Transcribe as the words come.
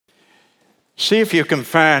See if you can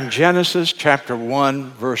find Genesis chapter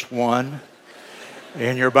 1, verse 1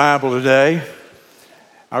 in your Bible today.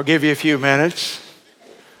 I'll give you a few minutes.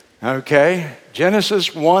 Okay? Genesis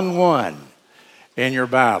 1:1 in your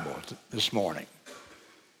Bible this morning.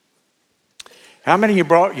 How many of you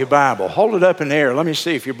brought your Bible? Hold it up in the air. Let me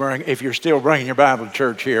see if you're still bringing your Bible to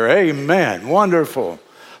church here. Amen. Wonderful.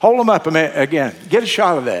 Hold them up again. Get a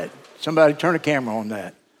shot of that. Somebody turn a camera on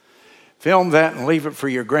that. Film that and leave it for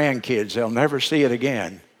your grandkids. They'll never see it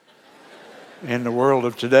again in the world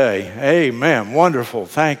of today. Amen. Wonderful.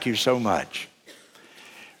 Thank you so much.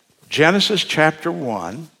 Genesis chapter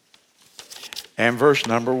 1 and verse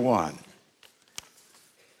number 1.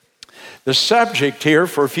 The subject here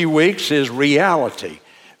for a few weeks is reality,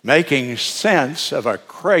 making sense of a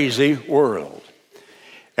crazy world.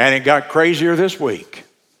 And it got crazier this week.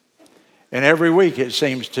 And every week it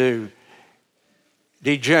seems to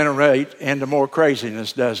degenerate into more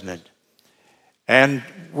craziness, doesn't it? And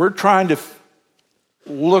we're trying to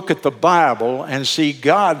look at the Bible and see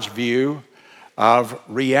God's view of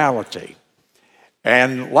reality.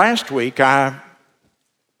 And last week I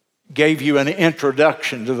gave you an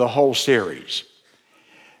introduction to the whole series.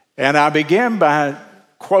 And I began by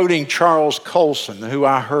quoting Charles Colson, who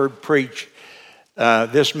I heard preach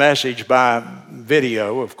this message by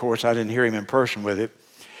video. Of course, I didn't hear him in person with it.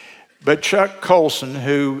 But Chuck Colson,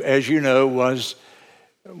 who, as you know, was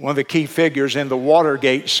one of the key figures in the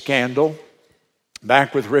Watergate scandal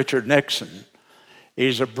back with Richard Nixon.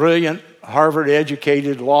 He's a brilliant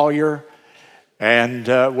Harvard-educated lawyer and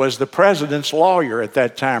was the president's lawyer at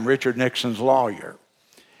that time, Richard Nixon's lawyer.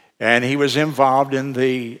 And he was involved in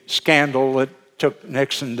the scandal that took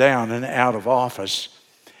Nixon down and out of office.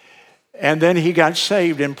 And then he got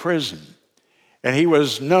saved in prison. And he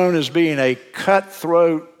was known as being a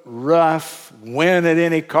cutthroat, rough, win at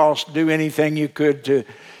any cost, do anything you could to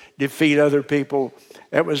defeat other people.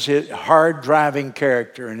 That was his hard-driving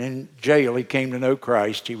character. And in jail, he came to know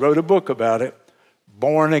Christ. He wrote a book about it,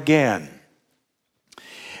 Born Again.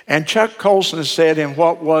 And Chuck Colson said in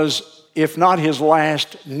what was, if not his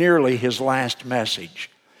last, nearly his last message.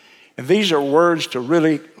 And these are words to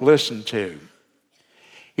really listen to.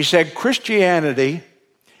 He said, Christianity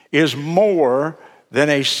is more than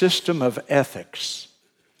a system of ethics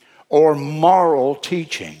or moral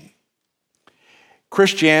teaching.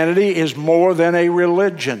 Christianity is more than a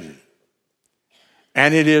religion,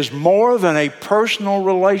 and it is more than a personal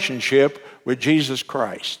relationship with Jesus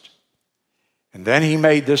Christ. And then he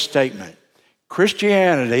made this statement: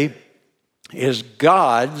 Christianity is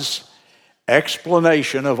God's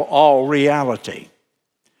explanation of all reality.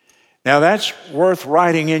 Now that's worth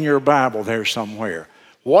writing in your Bible there somewhere.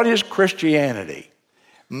 What is Christianity?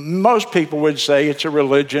 Most people would say it's a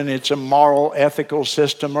religion, it's a moral, ethical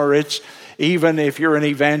system, or it's, even if you're an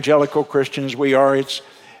evangelical Christian as we are, it's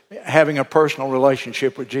having a personal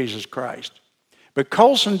relationship with Jesus Christ. But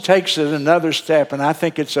Colson takes it another step, and I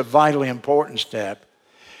think it's a vitally important step.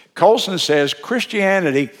 Colson says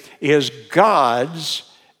Christianity is God's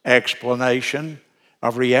explanation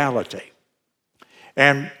of reality.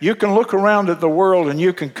 And you can look around at the world and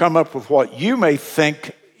you can come up with what you may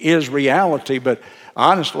think is reality, but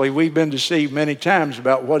honestly, we've been deceived many times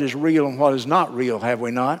about what is real and what is not real, have we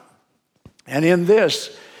not? And in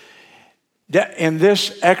this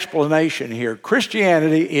explanation here,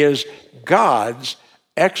 Christianity is God's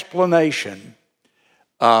explanation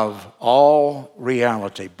of all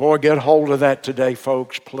reality. Boy, get hold of that today,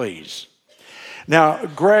 folks, please. Now,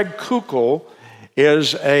 Greg Koukl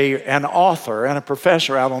is an author and a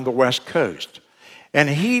professor out on the West Coast. And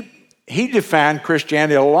he defined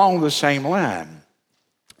Christianity along the same line.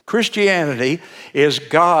 Christianity is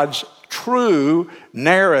God's true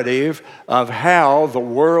narrative of how the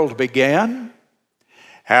world began,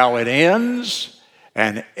 how it ends,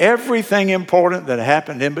 and everything important that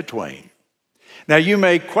happened in between. Now, you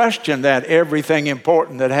may question that everything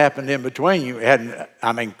important that happened in between.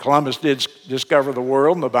 Columbus did discover the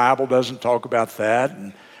world, and the Bible doesn't talk about that,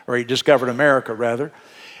 or he discovered America, rather.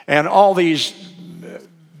 And all these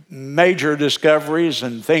major discoveries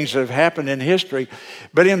and things that have happened in history.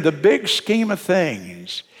 But in the big scheme of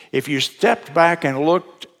things, if you stepped back and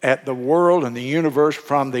looked at the world and the universe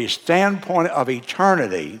from the standpoint of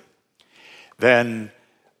eternity, then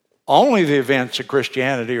only the events of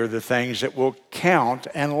Christianity are the things that will count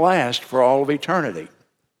and last for all of eternity.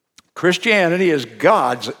 Christianity is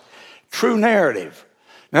God's true narrative.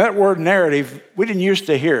 Now that word narrative, we didn't used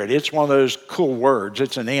to hear it. It's one of those cool words.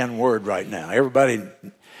 It's an N word right now. Everybody,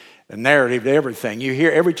 a narrative to everything.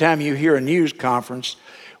 Every time you hear a news conference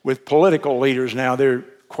with political leaders now, they're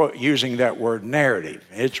using that word narrative.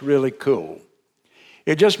 It's really cool.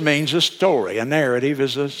 It just means a story. A narrative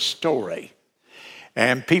is a story.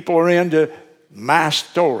 And people are into my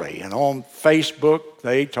story. And on Facebook,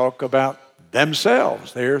 they talk about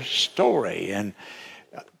themselves, their story. And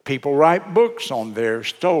people write books on their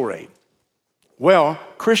story. Well,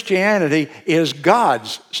 Christianity is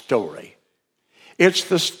God's story. It's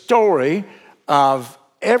the story of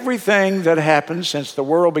everything that happened since the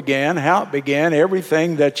world began, how it began,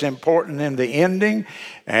 everything that's important in the ending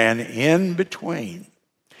and in between.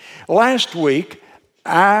 Last week,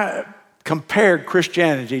 I compared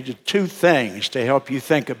Christianity to two things to help you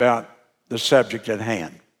think about the subject at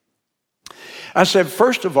hand. I said,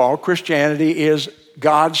 first of all, Christianity is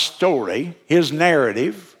God's story, his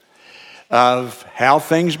narrative of how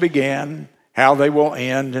things began, how they will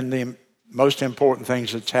end, and the most important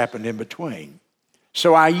things that's happened in between.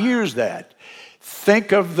 So I use that.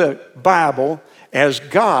 Think of the Bible as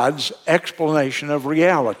God's explanation of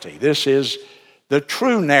reality. This is the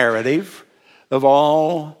true narrative of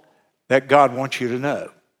all that God wants you to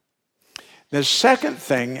know. The second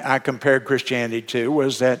thing I compared Christianity to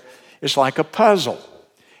was that it's like a puzzle.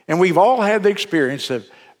 And we've all had the experience of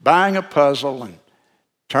buying a puzzle and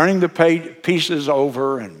turning the pieces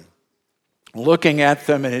over and looking at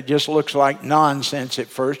them, and it just looks like nonsense at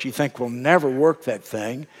first. You think, we'll never work that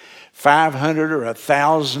thing. 500 or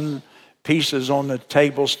 1,000 pieces on the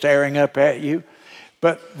table staring up at you.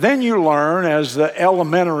 But then you learn, as the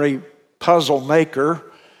elementary puzzle maker,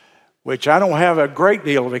 which I don't have a great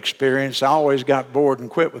deal of experience. I always got bored and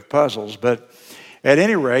quit with puzzles. But at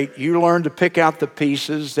any rate, you learn to pick out the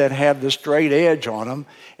pieces that have the straight edge on them,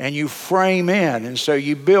 and you frame in. And so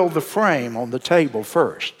you build the frame on the table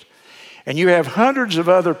first. And you have hundreds of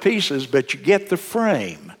other pieces, but you get the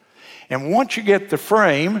frame. And once you get the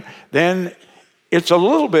frame, then it's a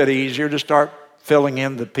little bit easier to start filling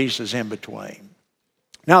in the pieces in between.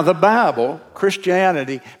 Now, the Bible,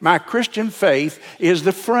 Christianity, my Christian faith is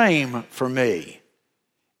the frame for me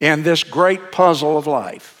in this great puzzle of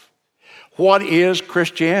life. What is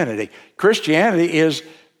Christianity? Christianity is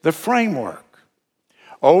the framework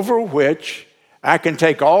over which I can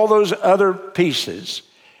take all those other pieces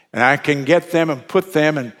and I can get them and put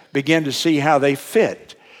them and begin to see how they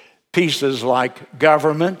fit. Pieces like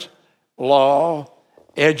government, law,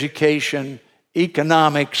 education,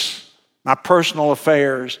 economics, my personal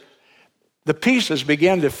affairs. The pieces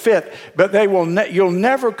begin to fit, but you'll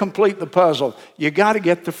never complete the puzzle. You got to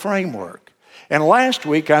get the framework. And last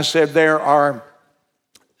week I said there are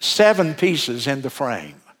 7 pieces in the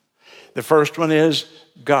frame. The first one is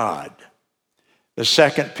God. The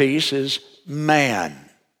second piece is man.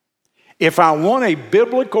 If I want a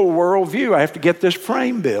biblical worldview, I have to get this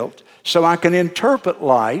frame built so I can interpret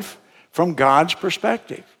life from God's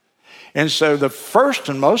perspective. And so the first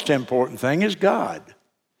and most important thing is God,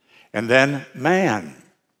 and then man.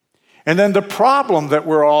 And then the problem that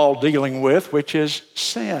we're all dealing with, which is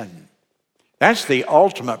sin. That's the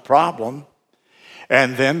ultimate problem.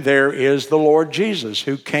 And then there is the Lord Jesus,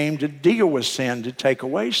 who came to deal with sin, to take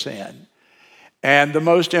away sin. And the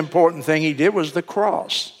most important thing he did was the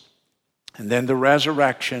cross. And then the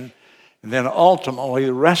resurrection. And then ultimately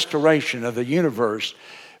the restoration of the universe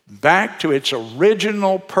back to its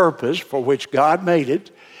original purpose for which God made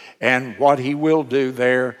it, and what he will do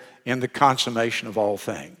there in the consummation of all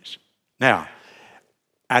things. Now,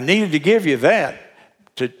 I needed to give you that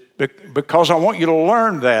because I want you to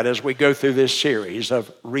learn that as we go through this series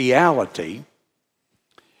of reality,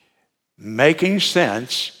 making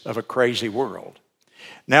sense of a crazy world.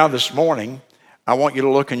 Now this morning, I want you to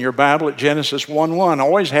look in your Bible at Genesis 1:1. I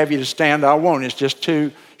always have you to stand. I won't. It's just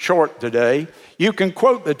too short today. You can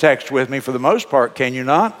quote the text with me for the most part, can you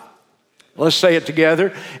not? Let's say it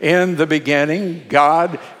together. In the beginning,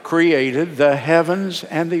 God created the heavens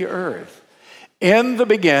and the earth. In the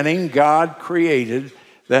beginning, God created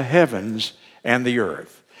the heavens and the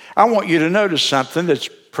earth. I want you to notice something that's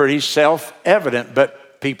pretty self-evident,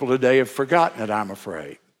 but people today have forgotten it, I'm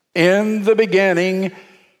afraid. In the beginning,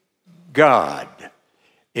 God.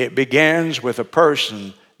 It begins with a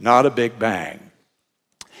person, not a big bang.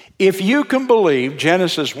 If you can believe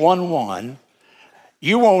Genesis 1:1,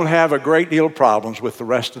 you won't have a great deal of problems with the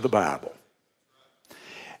rest of the Bible.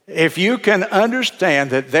 If you can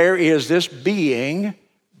understand that there is this being,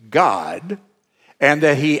 God, and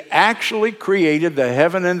that he actually created the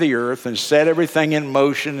heaven and the earth and set everything in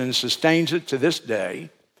motion and sustains it to this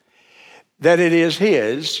day, that it is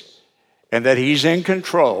his and that he's in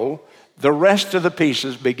control, the rest of the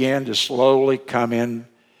pieces begin to slowly come in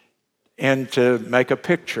and to make a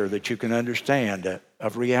picture that you can understand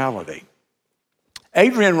of reality.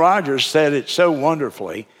 Adrian Rogers said it so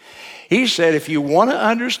wonderfully. He said, if you want to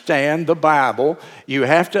understand the Bible, you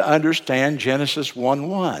have to understand Genesis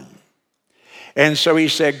 1:1. And so he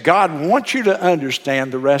said, God wants you to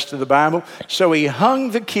understand the rest of the Bible. So he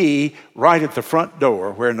hung the key right at the front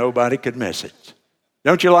door where nobody could miss it.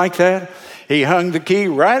 Don't you like that? He hung the key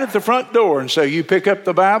right at the front door. And so you pick up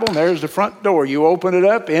the Bible and there's the front door. You open it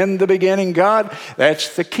up, in the beginning, God.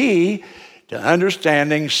 That's the key to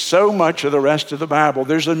understanding so much of the rest of the Bible.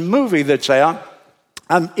 There's a movie that's out.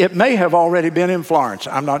 It may have already been in Florence.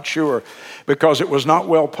 I'm not sure because it was not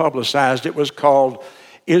well publicized. It was called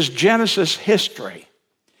Is Genesis History?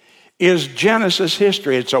 Is Genesis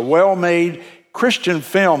History? It's a well-made Christian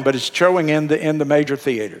film, but it's showing in the major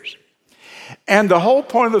theaters. And the whole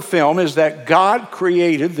point of the film is that God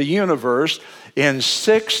created the universe in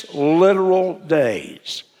 6 literal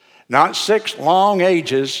days. Not 6 long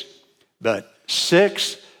ages, but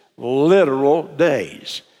 6 literal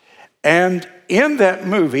days. And in that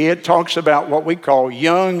movie, it talks about what we call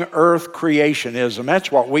young earth creationism.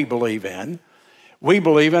 That's what we believe in. We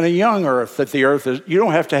believe in a young earth, that the earth is, you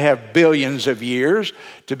don't have to have billions of years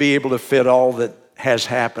to be able to fit all that has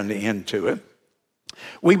happened into it.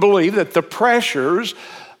 We believe that the pressures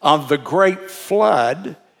of the great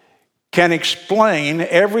flood can explain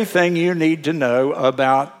everything you need to know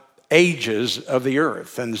about ages of the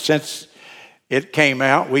earth. And since it came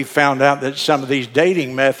out, we found out that some of these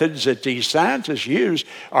dating methods that these scientists use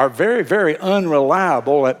are very, very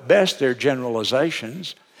unreliable. At best, they're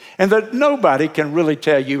generalizations. And that nobody can really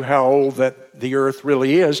tell you how old that the earth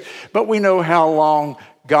really is. But we know how long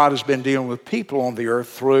God has been dealing with people on the earth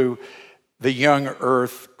through the young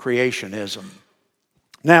earth creationism.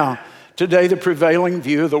 Now, today the prevailing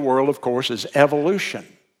view of the world, of course, is evolution.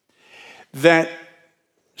 That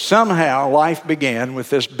somehow life began with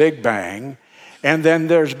this Big Bang, and then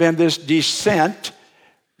there's been this descent,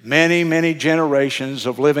 many, many generations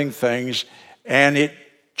of living things, and it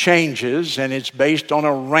changes, and it's based on a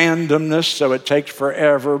randomness, so it takes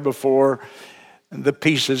forever before the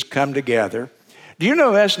pieces come together. Do you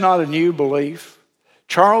know that's not a new belief?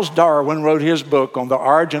 Charles Darwin wrote his book on the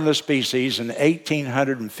origin of the species in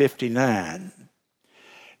 1859.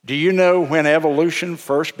 Do you know when evolution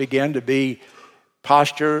first began to be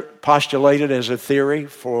postulated as a theory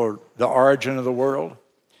for the origin of the world?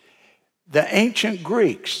 The ancient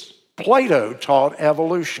Greeks, Plato taught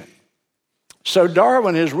evolution. So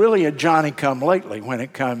Darwin is really a Johnny-come-lately when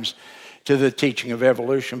it comes to the teaching of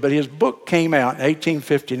evolution. But his book came out in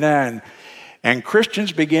 1859, and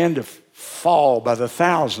Christians began to fall by the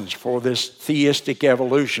thousands for this theistic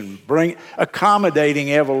evolution,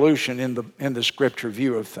 accommodating evolution in the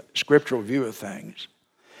scriptural view of things.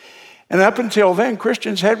 And up until then,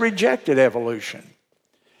 Christians had rejected evolution.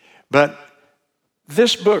 But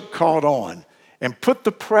this book caught on and put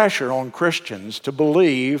the pressure on Christians to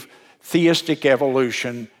believe theistic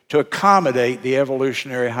evolution to accommodate the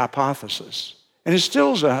evolutionary hypothesis. And it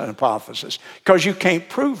still is a hypothesis because you can't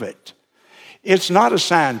prove it. It's not a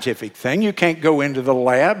scientific thing. You can't go into the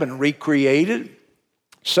lab and recreate it.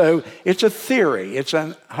 So it's a theory. It's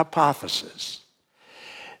a hypothesis.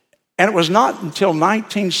 And it was not until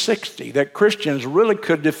 1960 that Christians really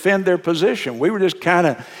could defend their position. We were just kind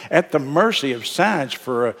of at the mercy of science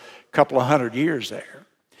for a couple of hundred years there.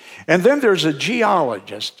 And then there's a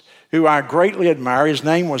geologist who I greatly admire. His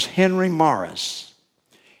name was Henry Morris.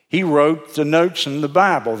 He wrote the notes in the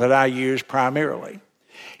Bible that I use primarily.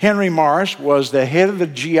 Henry Morris was the head of the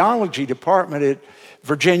geology department at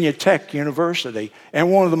Virginia Tech University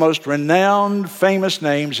and one of the most renowned, famous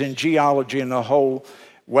names in geology in the whole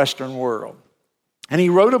Western world. And he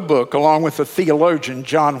wrote a book along with the theologian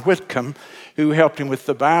John Whitcomb, who helped him with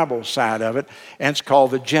the Bible side of it, and it's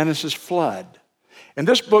called The Genesis Flood. And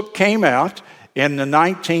this book came out in the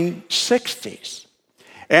 1960s.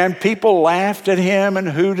 And people laughed at him and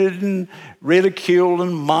hooted and ridiculed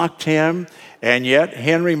and mocked him. And yet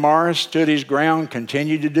Henry Morris stood his ground,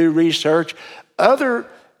 continued to do research. Other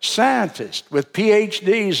scientists with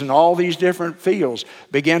PhDs in all these different fields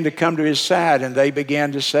began to come to his side, and they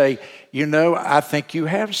began to say, you know, I think you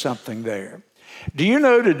have something there. Do you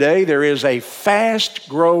know today there is a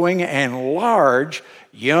fast-growing and large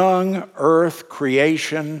young earth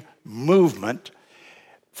creation movement?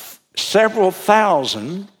 Several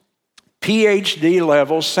thousand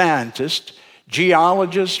PhD-level scientists,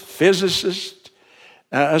 geologists, physicists,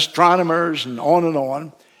 astronomers, and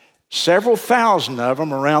on, several thousand of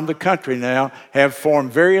them around the country now have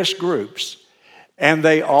formed various groups, and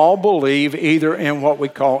they all believe either in what we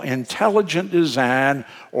call intelligent design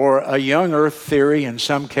or a young earth theory in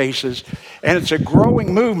some cases, and it's a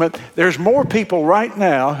growing movement. There's more people right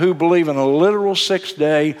now who believe in a literal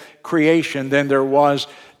 6-day creation than there was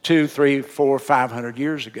 2, 3, 4, 500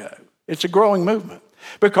 years ago. It's a growing movement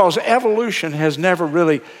because evolution has never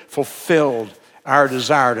really fulfilled our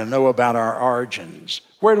desire to know about our origins.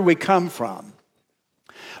 Where do we come from?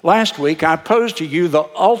 Last week, I posed to you the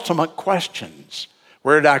ultimate questions.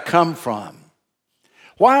 Where did I come from?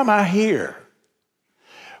 Why am I here?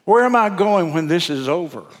 Where am I going when this is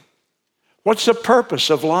over? What's the purpose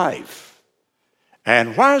of life?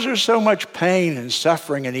 And why is there so much pain and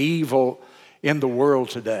suffering and evil in the world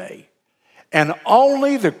today? And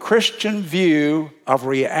only the Christian view of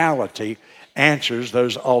reality answers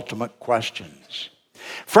those ultimate questions.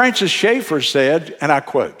 Francis Schaeffer said, and I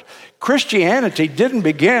quote, "Christianity didn't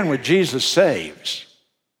begin with Jesus saves."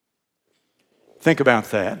 Think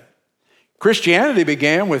about that. Christianity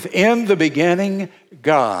began with, "In the beginning,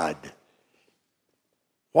 God."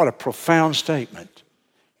 What a profound statement.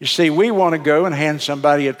 You see, we want to go and hand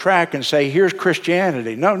somebody a tract and say, "Here's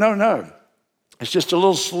Christianity." No, no, no. It's just a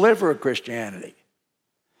little sliver of Christianity.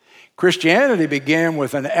 Christianity began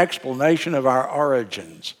with an explanation of our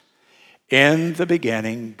origins. In the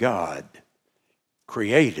beginning, God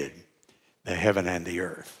created the heaven and the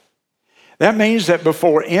earth. That means that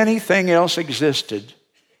before anything else existed,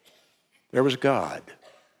 there was God.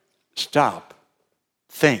 Stop.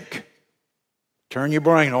 Think. Turn your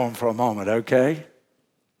brain on for a moment, okay?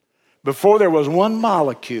 Before there was one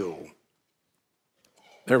molecule,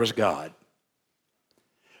 there was God.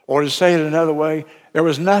 Or to say it another way, there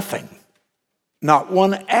was nothing, not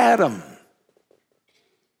one atom,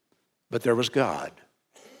 but there was God.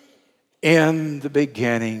 In the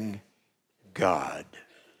beginning, God.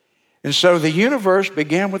 And so the universe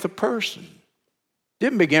began with a person.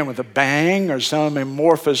 Didn't begin with a bang or some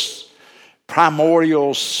amorphous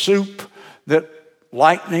primordial soup that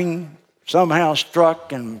lightning somehow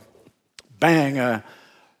struck and bang, a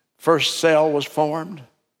first cell was formed.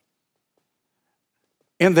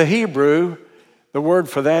 In the Hebrew, the word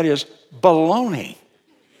for that is baloney.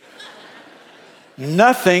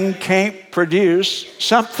 Nothing can't produce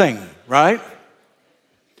something, right?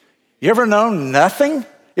 You ever known nothing?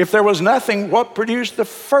 If there was nothing, what produced the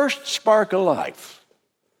first spark of life?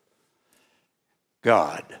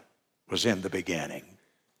 God was in the beginning.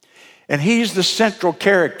 And he's the central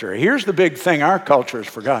character. Here's the big thing our culture has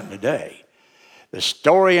forgotten today. The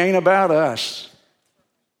story ain't about us.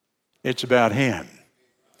 It's about him.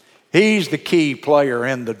 He's the key player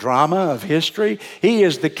in the drama of history. He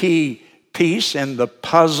is the key piece in the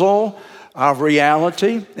puzzle of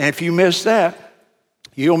reality. And if you miss that,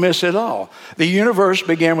 you'll miss it all. The universe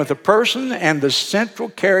began with a person, and the central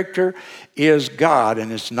character is God,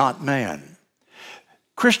 and it's not man.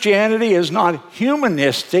 Christianity is not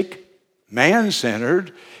humanistic,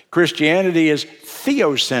 man-centered. Christianity is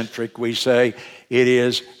theocentric, we say. It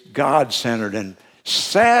is God-centered. And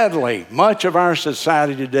sadly, much of our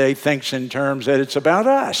society today thinks in terms that it's about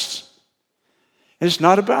us. It's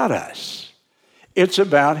not about us. It's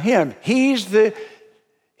about him. He is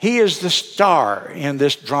the star in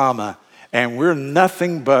this drama, and we're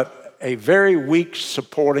nothing but a very weak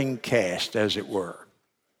supporting cast, as it were.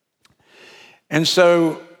 And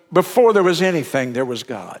so, before there was anything, there was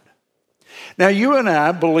God. Now, you and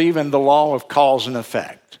I believe in the law of cause and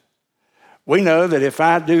effect. We know that if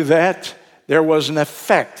I do that, there was an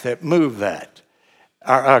effect that moved that,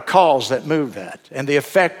 a cause that moved that. And the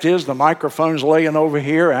effect is the microphone's laying over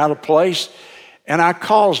here out of place, and I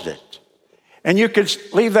caused it. And you could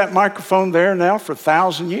leave that microphone there now for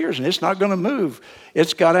 1,000 years, and it's not going to move.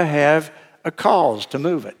 It's got to have a cause to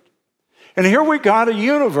move it. And here we got a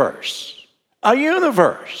universe of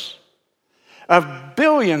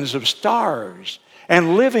billions of stars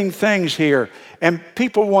and living things here. And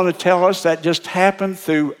people want to tell us that just happened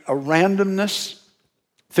through a randomness,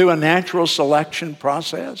 through a natural selection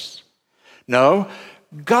process. No,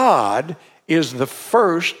 God is the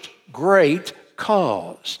first great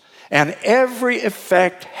cause. And every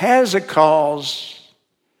effect has a cause.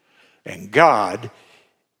 And God,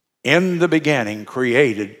 in the beginning,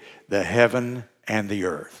 created the heaven and the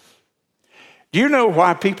earth. Do you know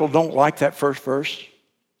why people don't like that first verse?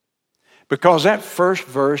 Because that first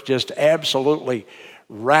verse just absolutely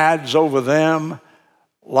rides over them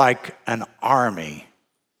like an army.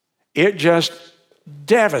 It just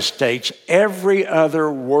devastates every other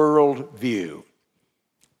world view.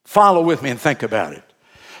 Follow with me and think about it.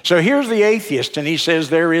 So here's the atheist, and he says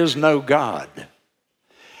there is no God.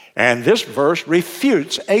 And this verse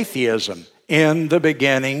refutes atheism. In the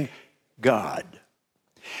beginning, God.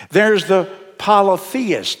 There's the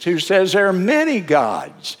polytheist who says there are many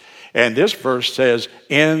gods. And this verse says,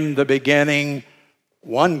 in the beginning,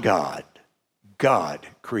 one God. God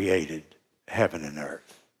created heaven and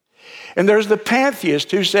earth. And there's the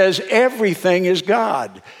pantheist who says everything is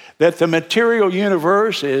God, that the material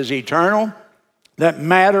universe is eternal, that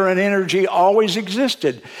matter and energy always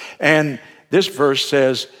existed. And this verse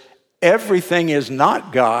says everything is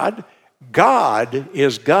not God. God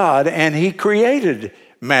is God, and he created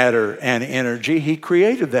matter and energy. He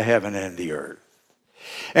created the heaven and the earth.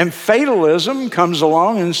 And fatalism comes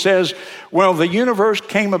along and says, well, the universe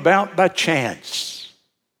came about by chance,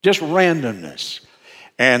 just randomness.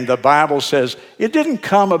 And the Bible says it didn't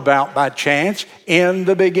come about by chance. In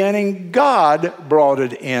the beginning, God brought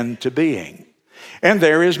it into being. And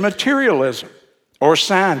there is materialism, or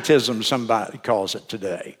scientism, somebody calls it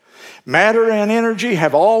today. Matter and energy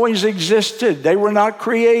have always existed. They were not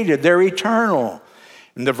created. They're eternal.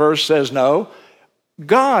 And the verse says, no,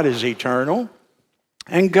 God is eternal,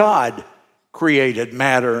 and God created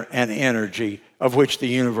matter and energy of which the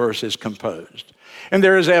universe is composed. And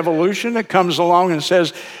there is evolution that comes along and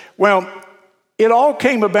says, well, it all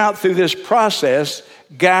came about through this process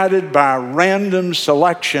guided by random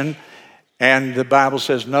selection. And the Bible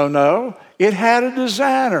says, no, it had a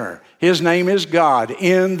designer. His name is God.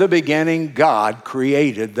 In the beginning, God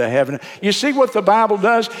created the heaven. You see what the Bible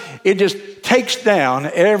does? It just takes down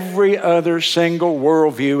every other single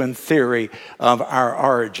worldview and theory of our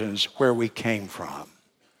origins, where we came from.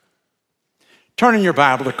 Turn in your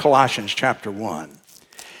Bible to Colossians chapter 1.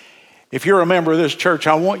 If you're a member of this church,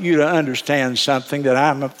 I want you to understand something that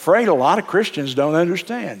I'm afraid a lot of Christians don't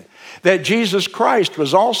understand. That Jesus Christ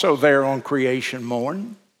was also there on creation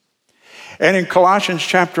morn. And in Colossians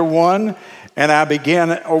chapter 1, and I begin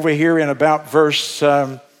over here in about verse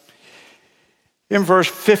 15,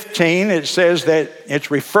 it says that it's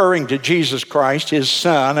referring to Jesus Christ, his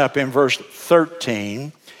son, up in verse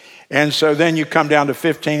 13. And so then you come down to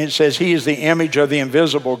 15, it says, he is the image of the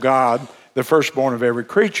invisible God, the firstborn of every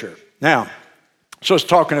creature. Now, so it's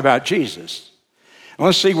talking about Jesus.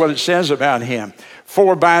 Let's see what it says about him.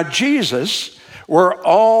 For by Jesus were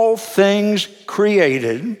all things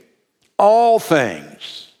created, all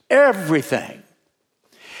things, everything,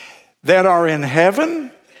 that are in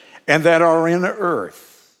heaven and that are in the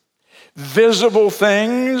earth. Visible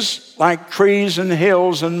things like trees and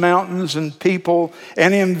hills and mountains and people,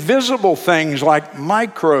 and invisible things like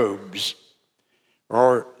microbes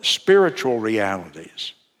or spiritual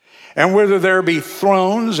realities. And whether there be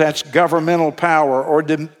thrones, that's governmental power, or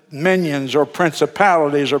dominions, or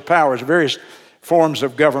principalities, or powers, various forms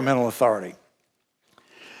of governmental authority.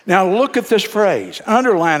 Now look at this phrase.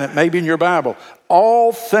 Underline it maybe in your Bible.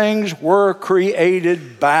 All things were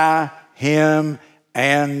created by him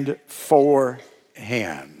and for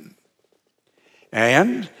him.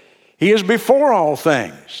 And he is before all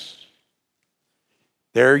things.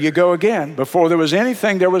 There you go again. Before there was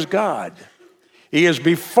anything, there was God. He is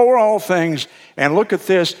before all things, and look at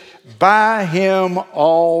this, by him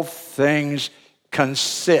all things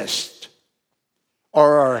consist.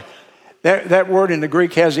 Or that word in the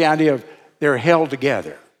Greek has the idea of they're held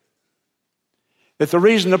together. That the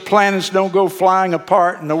reason the planets don't go flying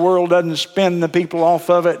apart and the world doesn't spin the people off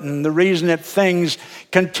of it, and the reason that things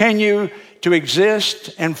continue to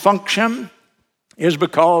exist and function is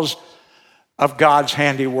because of God's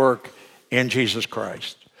handiwork in Jesus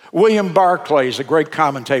Christ. William Barclay is a great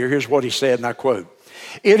commentator. Here's what he said, and I quote,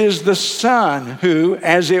 "It is the Son who,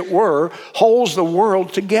 as it were, holds the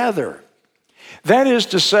world together. That is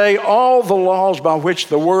to say, all the laws by which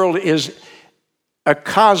the world is a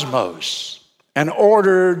cosmos, an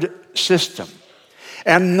ordered system,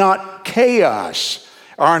 and not chaos,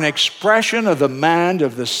 are an expression of the mind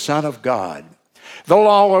of the Son of God. The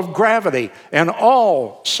law of gravity and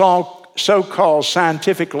all so-called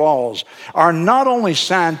scientific laws are not only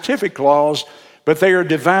scientific laws, but they are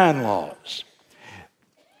divine laws.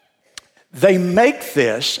 They make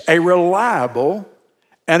this a reliable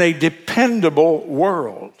and a dependable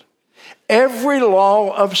world. Every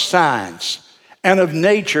law of science and of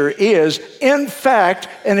nature is, in fact,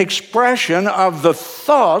 an expression of the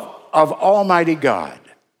thought of Almighty God.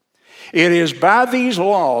 It is by these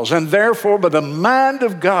laws, and therefore by the mind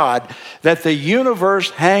of God, that the universe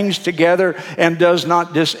hangs together and does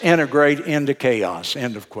not disintegrate into chaos."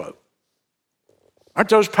 End of quote. Aren't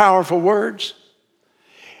those powerful words?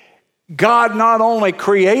 God not only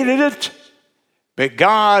created it, but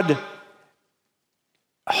God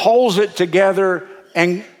holds it together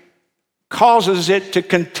and causes it to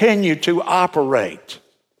continue to operate.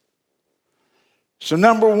 So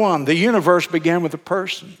number one, the universe began with a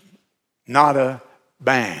person, not a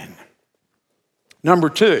bang. Number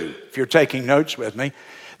two, if you're taking notes with me,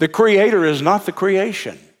 the Creator is not the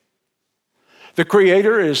creation. The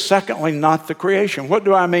Creator is secondly not the creation. What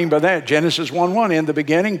do I mean by that? Genesis 1:1, in the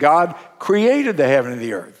beginning, God created the heaven and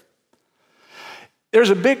the earth. There's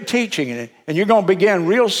a big teaching in it, and you're going to begin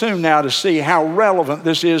real soon now to see how relevant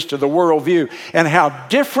this is to the worldview and how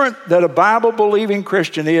different that a Bible-believing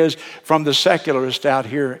Christian is from the secularist out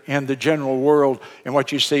here in the general world and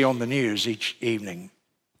what you see on the news each evening.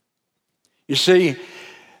 You see,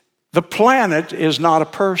 the planet is not a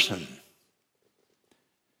person.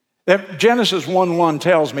 That Genesis 1:1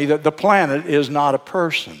 tells me that the planet is not a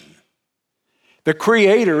person. The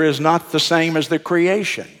Creator is not the same as the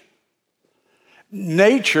creation.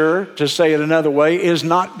 Nature, to say it another way, is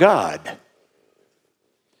not God.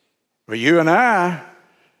 But you and I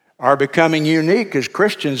are becoming unique as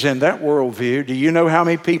Christians in that worldview. Do you know how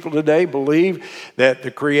many people today believe that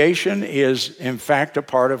the creation is in fact a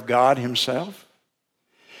part of God Himself?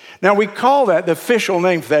 Now we call that, the official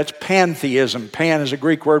name for that's pantheism. Pan is a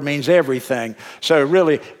Greek word, means everything. So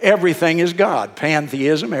really everything is God.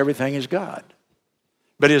 Pantheism, everything is God.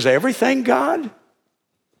 But is everything God?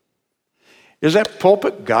 Is that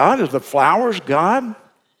pulpit God? Is the flowers God?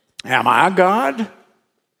 Am I God?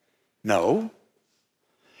 No.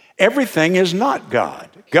 Everything is not God.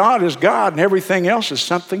 God is God and everything else is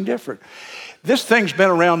something different. This thing's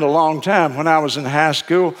been around a long time. When I was in high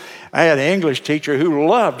school, I had an English teacher who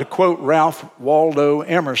loved to quote Ralph Waldo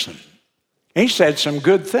Emerson. He said some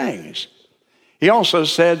good things. He also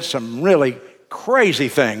said some really crazy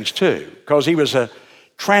things too, because he was a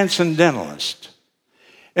transcendentalist.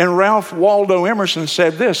 And Ralph Waldo Emerson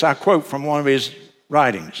said this, I quote from one of his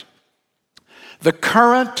writings: "The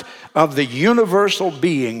current of the universal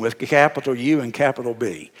being," with capital U and capital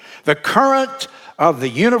B, "the current of the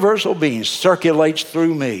universal being circulates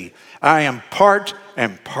through me. I am part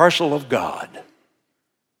and parcel of God."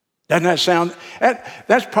 Doesn't that sound,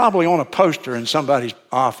 that's probably on a poster in somebody's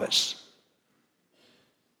office.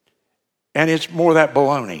 And it's more that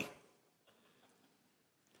baloney.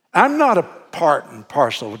 I'm not a part and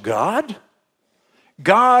parcel of God.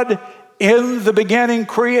 God in the beginning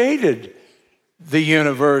created the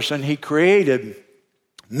universe, and He created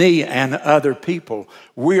me and other people.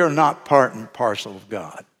 We are not part and parcel of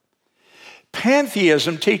God.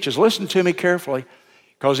 Pantheism teaches, listen to me carefully,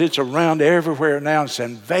 because it's around everywhere now. It's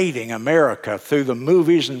invading America through the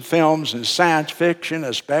movies and films and science fiction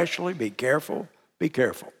especially. Be careful, be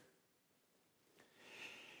careful.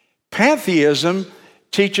 Pantheism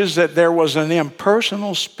teaches that there was an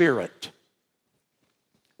impersonal spirit.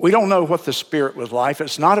 We don't know what the spirit was like.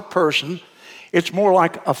 It's not a person. It's more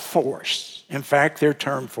like a force. In fact, their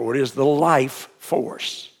term for it is the life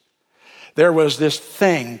force. There was this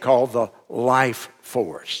thing called the life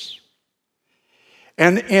force.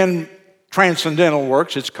 And in transcendental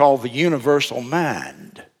works, it's called the universal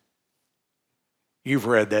mind. You've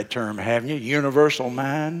read that term, haven't you? Universal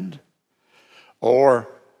mind. Or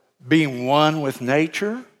being one with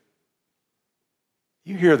nature.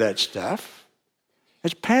 You hear that stuff.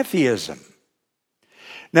 It's pantheism.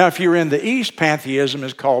 Now, if you're in the East, pantheism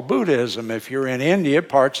is called Buddhism. If you're in India,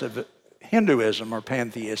 parts of Hinduism are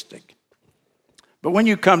pantheistic. But when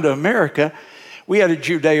you come to America, we had a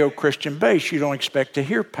Judeo-Christian base. You don't expect to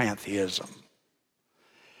hear pantheism.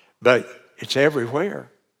 But it's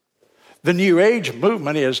everywhere. The New Age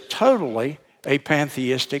movement is totally a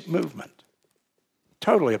pantheistic movement.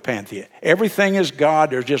 Totally a pantheist. Everything is God.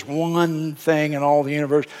 There's just one thing in all the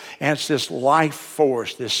universe. And it's this life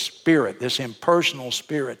force, this spirit, this impersonal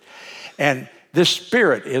spirit. And this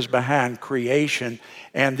spirit is behind creation.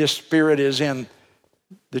 And this spirit is in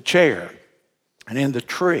the chair and in the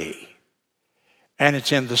tree. And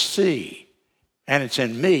it's in the sea. And it's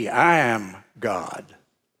in me. I am God,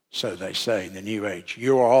 so they say in the New Age.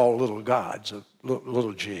 You are all little gods, of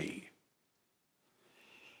little g.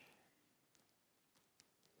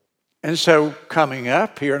 And so coming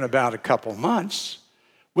up here in about a couple months,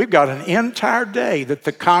 we've got an entire day that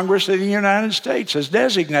the Congress of the United States has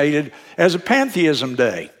designated as a pantheism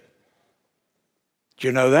day. Do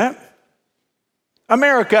you know that?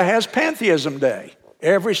 America has Pantheism Day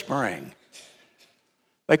every spring.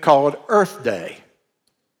 They call it Earth Day.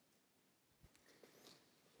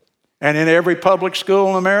 And in every public school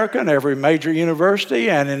in America and every major university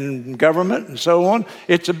and in government and so on,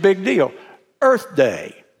 it's a big deal. Earth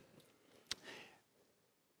Day.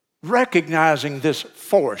 Recognizing this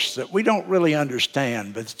force that we don't really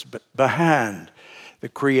understand, but it's behind the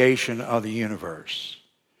creation of the universe.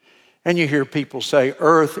 And you hear people say,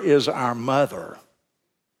 Earth is our mother.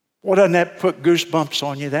 Well, doesn't that put goosebumps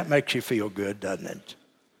on you? That makes you feel good, doesn't it?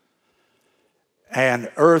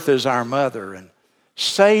 And Earth is our mother. And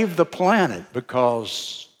save the planet,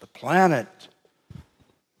 because the planet,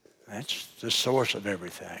 That's the source of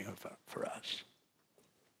everything for us.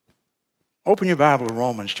 Open your Bible to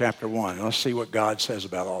Romans chapter 1. And let's see what God says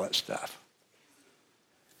about all that stuff.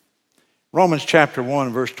 Romans chapter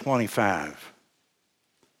 1, verse 25.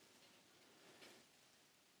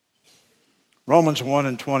 Romans 1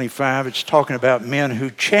 and 25, it's talking about men who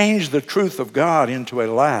changed the truth of God into a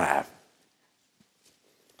lie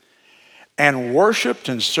and worshiped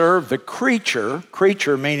and served the creature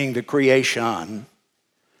meaning the creation.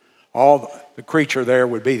 All the creature there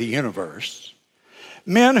would be the universe.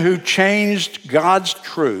 Men who changed God's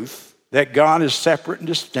truth, that God is separate and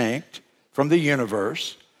distinct from the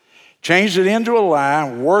universe, changed it into a lie,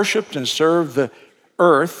 worshiped and served the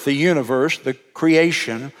earth, the universe, the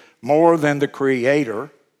creation, more than the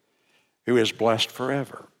Creator, who is blessed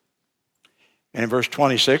forever. And in verse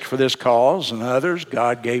 26, for this cause and others,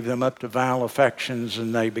 God gave them up to vile affections,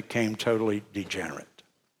 and they became totally degenerate.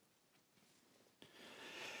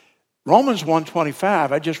 Romans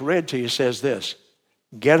 1:25, I just read to you, says this.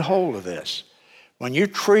 Get hold of this. When you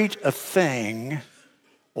treat a thing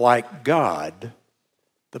like God,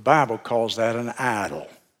 the Bible calls that an idol.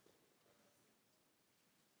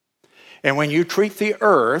 And when you treat the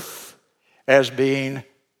earth as being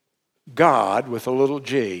God with a little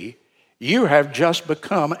g, you have just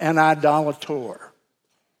become an idolator.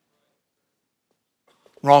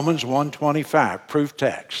 Romans 1:25, proof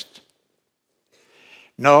text.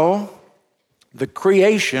 No, the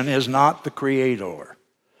creation is not the creator.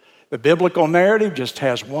 The biblical narrative just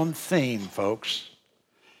has one theme, folks.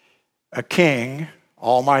 A king,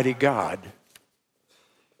 Almighty God,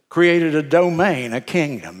 created a domain, a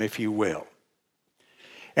kingdom, if you will.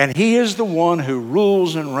 And he is the one who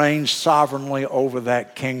rules and reigns sovereignly over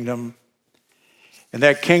that kingdom. And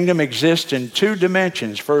that kingdom exists in two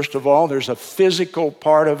dimensions. First of all, there's a physical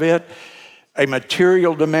part of it, a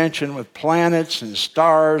material dimension with planets and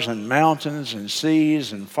stars and mountains and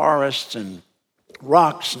seas and forests and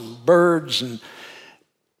rocks and birds and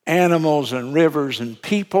animals and rivers and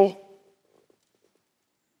people.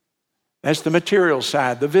 That's the material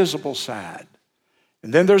side, the visible side.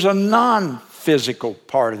 And then there's a non-physical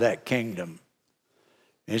part of that kingdom.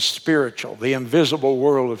 It's spiritual, the invisible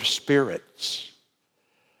world of spirits,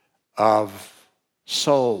 of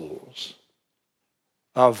souls,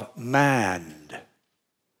 of mind,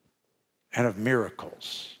 and of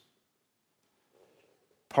miracles.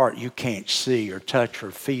 Part you can't see or touch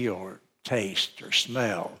or feel or taste or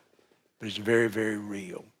smell, but it's very, very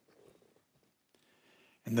real.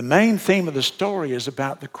 And the main theme of the story is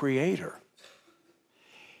about the Creator.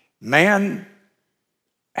 Man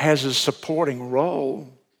has a supporting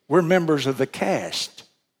role. We're members of the cast,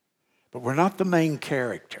 but we're not the main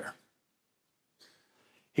character.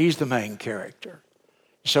 He's the main character.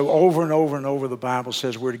 So over and over and over, the Bible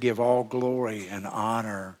says we're to give all glory and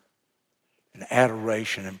honor and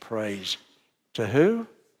adoration and praise to who?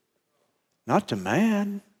 Not to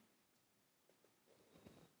man,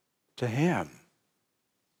 to Him.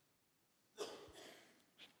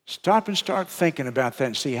 Stop and start thinking about that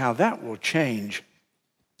and see how that will change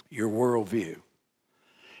your worldview.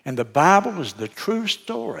 And the Bible is the true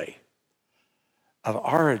story of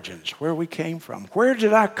origins, where we came from. Where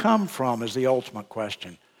did I come from is the ultimate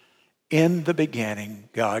question. In the beginning,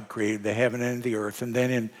 God created the heaven and the earth. And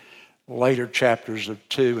then in later chapters of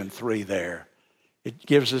 2 and 3 there, it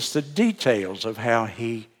gives us the details of how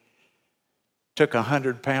He took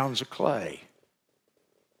 100 pounds of clay,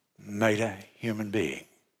 made a human being,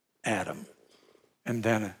 Adam, and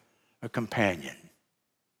then a companion.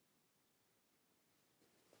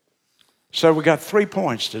 So we got 3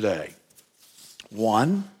 points today.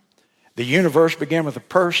 1, the universe began with a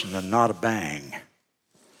person and not a bang.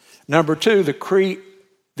 Number 2,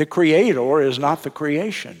 the creator is not the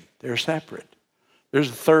creation. They're separate. There's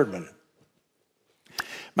a third one.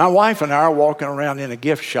 My wife and I are walking around in a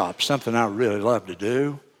gift shop, something I really love to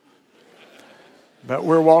do. But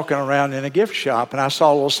we're walking around in a gift shop, and I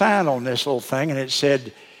saw a little sign on this little thing, and it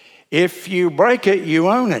said, if you break it, you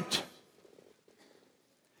own it.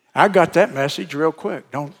 I got that message real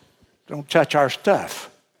quick. Don't touch our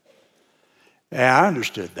stuff. Yeah, I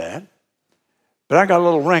understood that. But I got a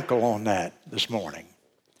little wrinkle on that this morning.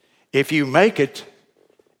 If you make it,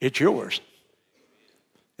 it's yours.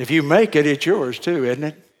 If you make it, it's yours too, isn't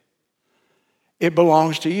it? It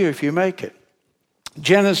belongs to you if you make it.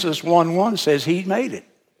 Genesis 1:1 says He made it.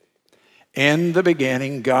 In the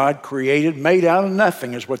beginning, God created, made out of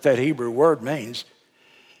nothing is what that Hebrew word means.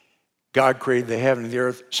 God created the heaven and the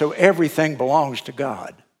earth, so everything belongs to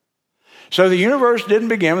God. So the universe didn't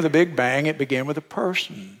begin with a big bang, it began with a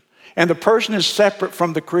person. And the person is separate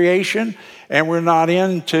from the creation, and we're not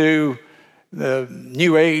into the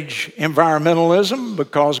New Age environmentalism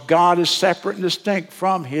because God is separate and distinct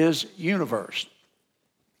from his universe.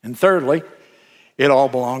 And thirdly, it all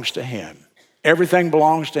belongs to him. Everything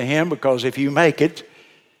belongs to him because if you make it,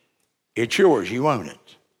 it's yours. You own it.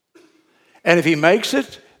 And if he makes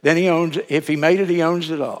it, then he owns it. If he made it, he owns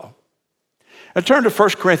it all. Now turn to 1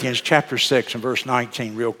 Corinthians chapter 6 and verse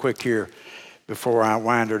 19 real quick here before I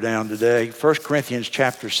wind her down today. 1 Corinthians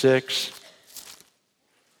chapter 6.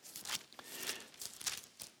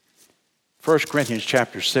 1 Corinthians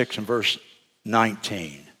chapter 6 and verse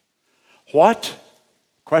 19. What?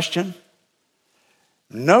 Question.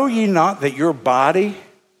 Know ye not that your body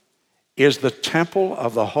is the temple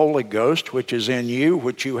of the Holy Ghost, which is in you,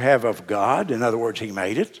 which you have of God? In other words, he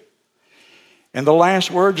made it. And the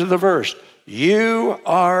last words of the verse, you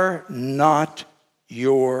are not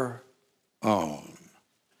your own.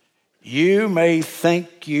 You may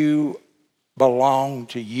think you belong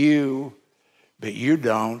to you, but you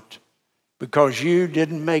don't, because you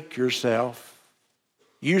didn't make yourself.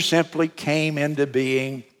 You simply came into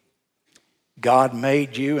being. God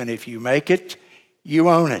made you, and if you make it, you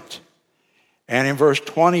own it. And in verse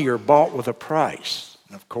 20, you're bought with a price.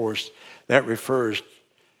 And of course, that refers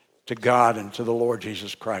to God and to the Lord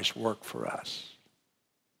Jesus Christ's work for us.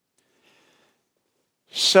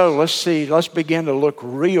 So let's begin to look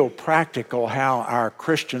real practical how our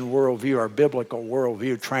Christian worldview, our biblical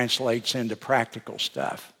worldview translates into practical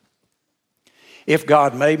stuff. If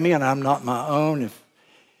God made me and I'm not my own, if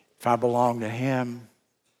I belong to him,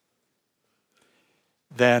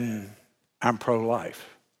 then I'm pro-life.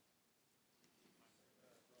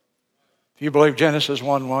 If you believe Genesis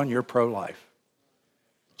 1:1, you're pro-life.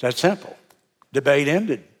 It's that simple. Debate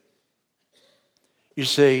ended. You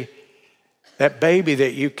see, that baby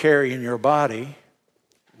that you carry in your body,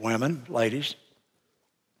 women, ladies,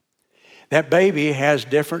 that baby has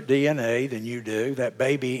different DNA than you do. That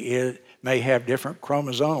baby may have different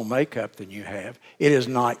chromosomal makeup than you have. It is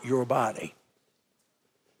not your body.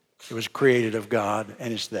 It was created of God,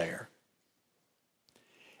 and it's there.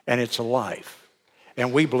 And it's a life.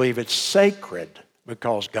 And we believe it's sacred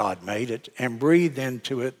because God made it and breathed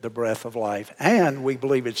into it the breath of life. And we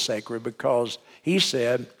believe it's sacred because he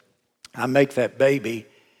said, I make that baby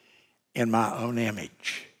in my own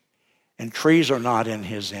image. And trees are not in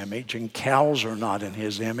his image, and cows are not in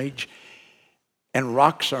his image, and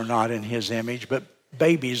rocks are not in his image, but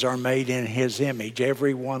babies are made in his image,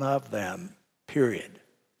 every one of them, period.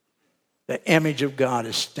 The image of God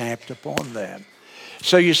is stamped upon them.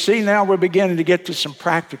 So you see now we're beginning to get to some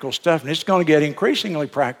practical stuff, and it's going to get increasingly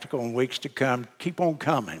practical in weeks to come. Keep on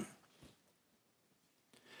coming.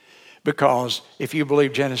 Because if you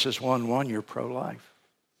believe Genesis 1:1, you're pro-life.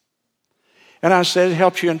 And I said it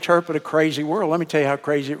helps you interpret a crazy world. Let me tell you how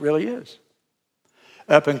crazy it really is.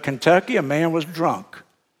 Up in Kentucky, a man was drunk,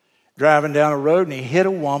 driving down a road, and he hit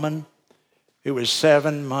a woman who was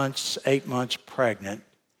 7 months, 8 months pregnant.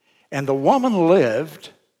 And the woman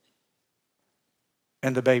lived,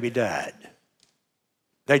 and the baby died.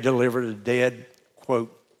 They delivered a dead,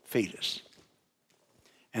 quote, fetus.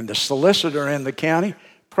 And the solicitor in the county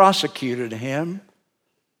prosecuted him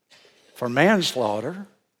for manslaughter.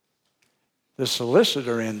 The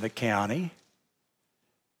solicitor in the county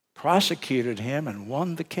prosecuted him and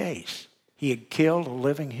won the case. He had killed a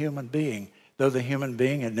living human being. Though the human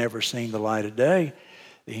being had never seen the light of day,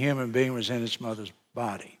 the human being was in its mother's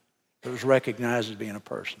body. It was recognized as being a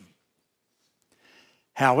person.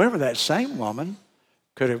 However, that same woman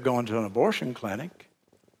could have gone to an abortion clinic,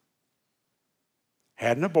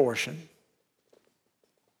 had an abortion,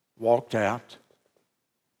 walked out,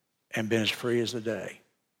 and been as free as the day.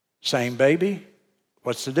 Same baby,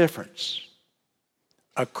 what's the difference?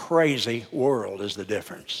 A crazy world is the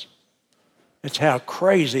difference. It's how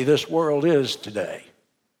crazy this world is today.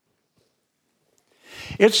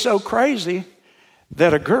 It's so crazy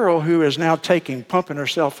that a girl who is now pumping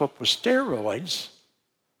herself up with steroids,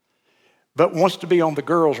 but wants to be on the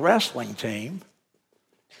girls' wrestling team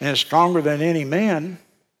and is stronger than any man,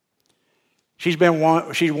 she's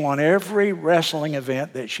won every wrestling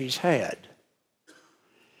event that she's had.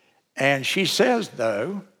 And she says,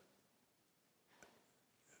 though,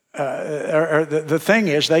 the thing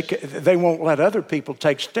is they won't let other people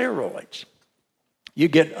take steroids. You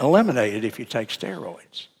get eliminated if you take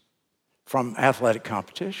steroids from athletic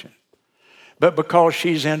competition. But because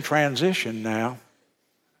she's in transition now,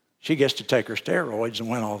 she gets to take her steroids and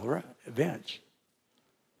win all the events.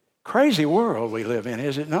 Crazy world we live in,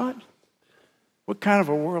 is it not? What kind of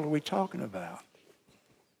a world are we talking about?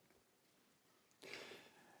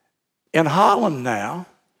 In Holland now,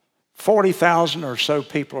 40,000 or so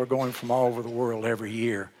people are going from all over the world every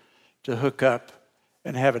year to hook up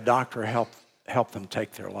and have a doctor help them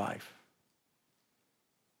take their life.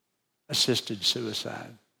 Assisted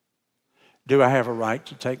suicide. Do I have a right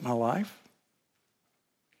to take my life?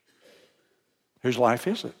 Whose life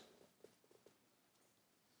is it?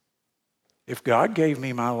 If God gave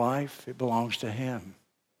me my life, it belongs to Him.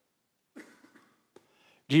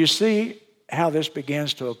 Do you see how this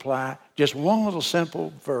begins to apply? Just one little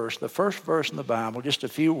simple verse, the first verse in the Bible, just a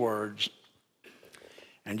few words,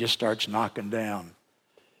 and just starts knocking down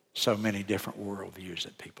so many different worldviews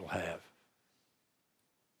that people have.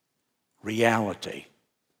 Reality.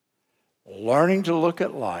 Learning to look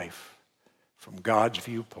at life from God's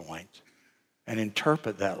viewpoint and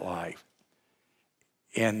interpret that life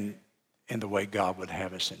in the way God would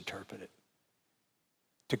have us interpret it.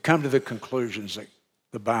 To come to the conclusions that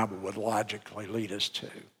the Bible would logically lead us to.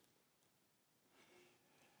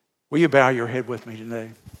 Will you bow your head with me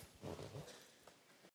today?